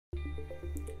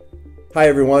Hi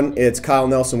everyone, it's Kyle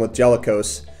Nelson with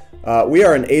Jelecos. We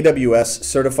are an AWS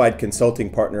Certified Consulting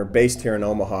Partner based here in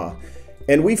Omaha,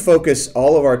 and we focus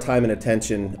all of our time and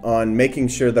attention on making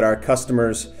sure that our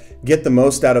customers get the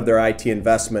most out of their IT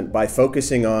investment by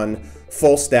focusing on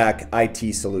full stack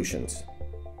IT solutions.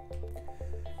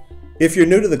 If you're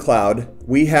new to the cloud,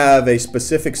 we have a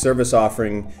specific service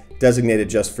offering designated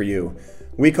just for you.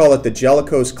 We call it the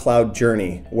Jelecos Cloud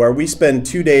Journey, where we spend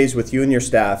 2 days with you and your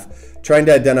staff trying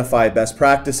to identify best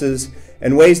practices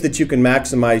and ways that you can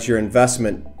maximize your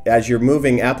investment as you're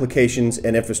moving applications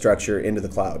and infrastructure into the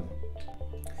cloud.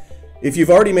 If you've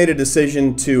already made a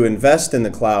decision to invest in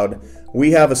the cloud,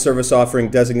 we have a service offering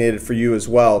designated for you as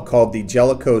well called the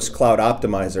Jelecos Cloud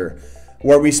Optimizer,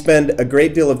 where we spend a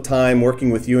great deal of time working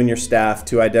with you and your staff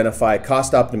to identify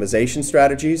cost optimization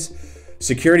strategies,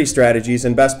 security strategies,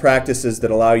 and best practices that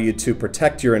allow you to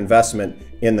protect your investment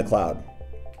in the cloud.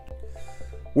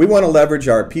 We want to leverage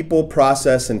our people,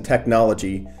 process, and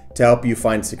technology to help you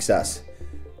find success.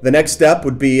 The next step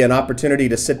would be an opportunity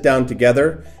to sit down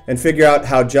together and figure out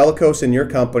how Jelecos and your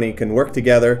company can work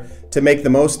together to make the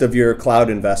most of your cloud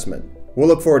investment. We'll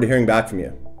look forward to hearing back from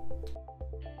you.